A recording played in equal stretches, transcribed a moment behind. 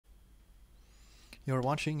You're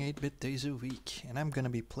watching 8-Bit Days a Week, and I'm gonna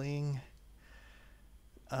be playing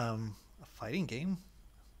a fighting game.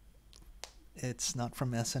 It's not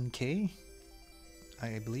from SNK,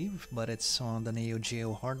 I believe, but it's on the Neo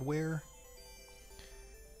Geo hardware.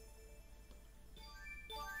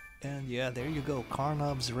 And yeah, there you go,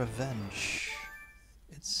 Karnov's Revenge.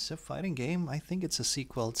 It's a fighting game. I think it's a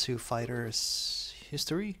sequel to Fighter's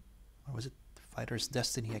History, or was it Fighter's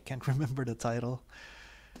Destiny? I can't remember the title.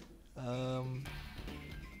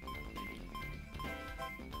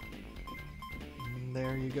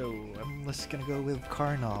 There you go. I'm just gonna go with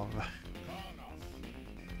Karnov.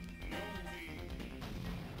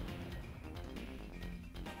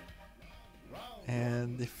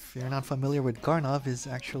 And if you're not familiar with Karnov, is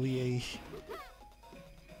actually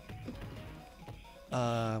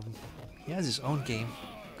he has his own game,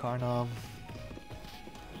 Karnov.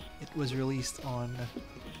 It was released on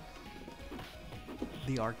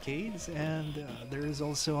the arcades, and there is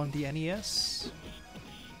also on the NES.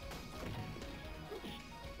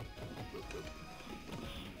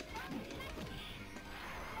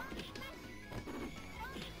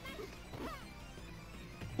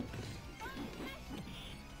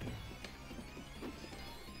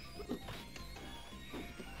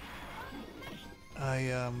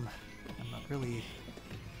 I'm not really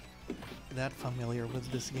that familiar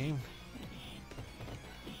with this game.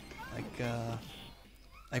 Like,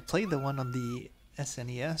 I played the one on the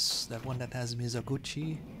SNES, that one that has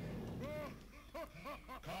Mizoguchi.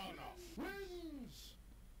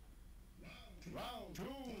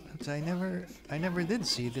 But I never did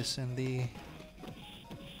see this in the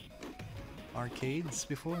arcades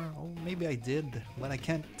before. Oh, maybe I did, but I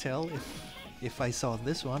can't tell if I saw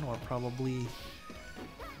this one or probably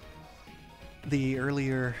the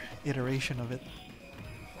earlier iteration of it.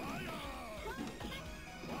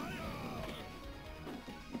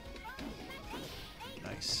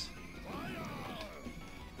 Nice.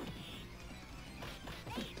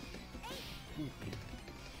 Ooh.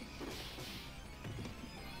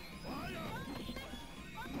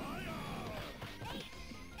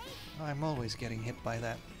 I'm always getting hit by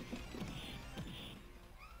that.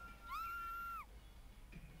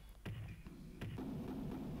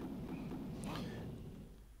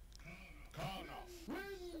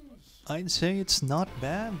 I'd say it's not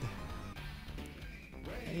bad.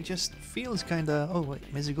 It just feels kinda... Oh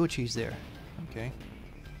wait, Mizuguchi's there. Okay.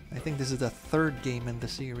 I think this is the third game in the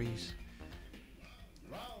series.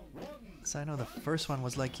 So I know the first one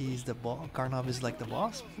was like he's the boss. Karnov is like the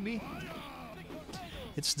boss, maybe?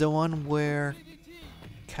 It's the one where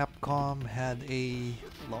Capcom had a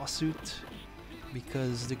lawsuit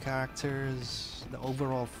because the characters, the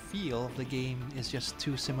overall feel of the game is just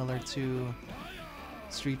too similar to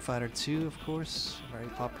Street Fighter 2, of course, very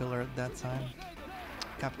popular at that time.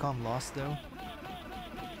 Capcom lost though.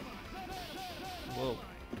 Whoa.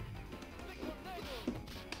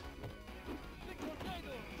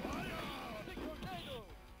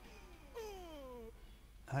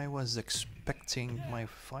 I was expecting my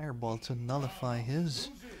fireball to nullify his.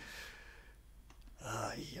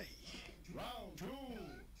 Yay.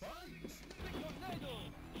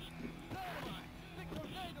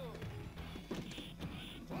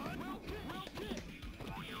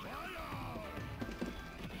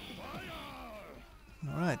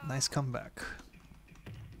 Alright, nice comeback.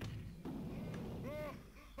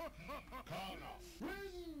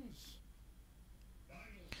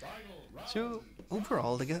 So,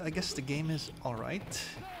 overall, I guess the game is alright.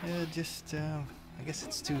 I guess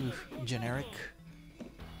it's too generic.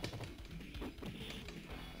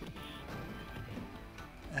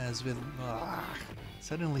 As with...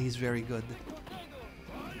 suddenly he's very good.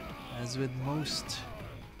 As with most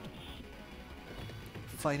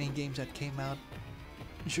fighting games that came out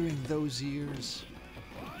during those years.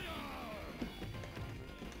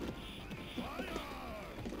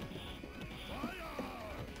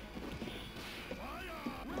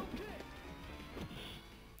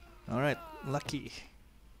 Alright, lucky.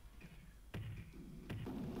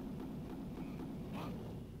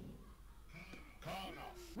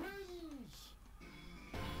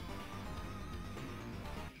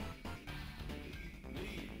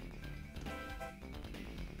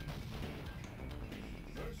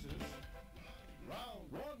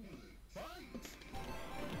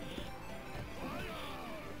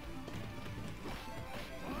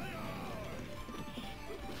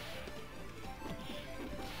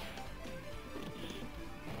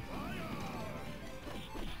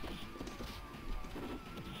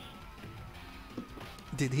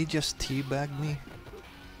 Did he just teabag me?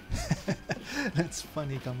 That's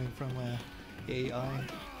funny coming from AI.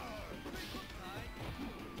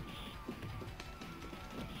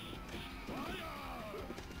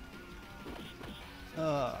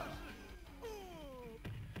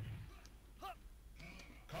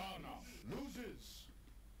 Karnov loses.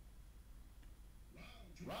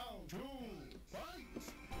 Round 2, fight!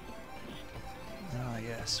 Ah,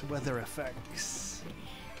 yes, weather effects.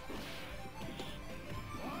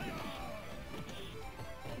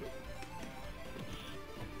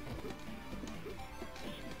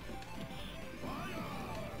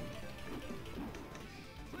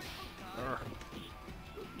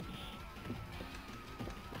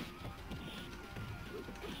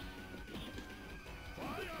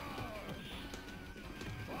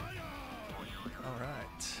 All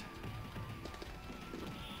right.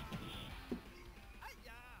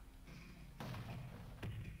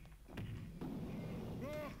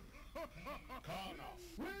 Karnov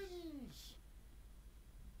wins.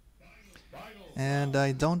 And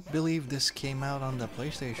I don't believe this came out on the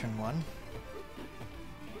PlayStation 1.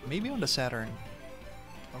 Maybe on the Saturn.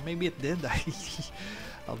 Or maybe it did.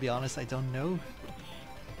 I'll be honest, I don't know.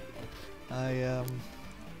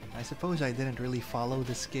 I suppose I didn't really follow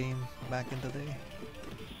this game back in the day.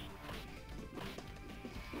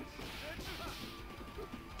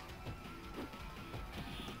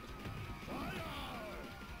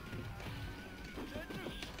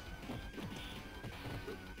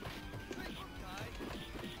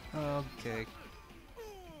 Okay.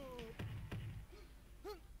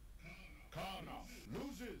 Karnov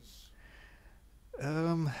loses.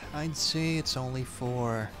 I'd say it's only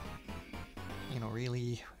for, you know,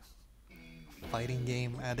 really fighting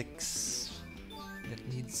game addicts that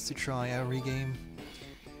needs to try every game.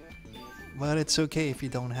 But it's okay if you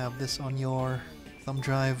don't have this on your thumb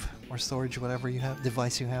drive or storage, whatever you have,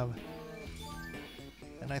 device you have.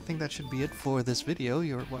 And I think that should be it for this video.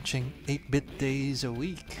 You're watching 8-Bit Days a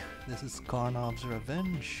Week. This is Karnov's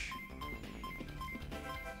Revenge.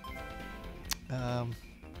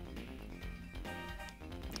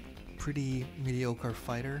 Pretty mediocre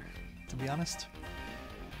fighter, to be honest.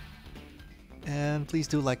 And please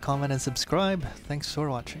do like, comment, and subscribe. Thanks for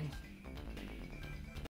watching.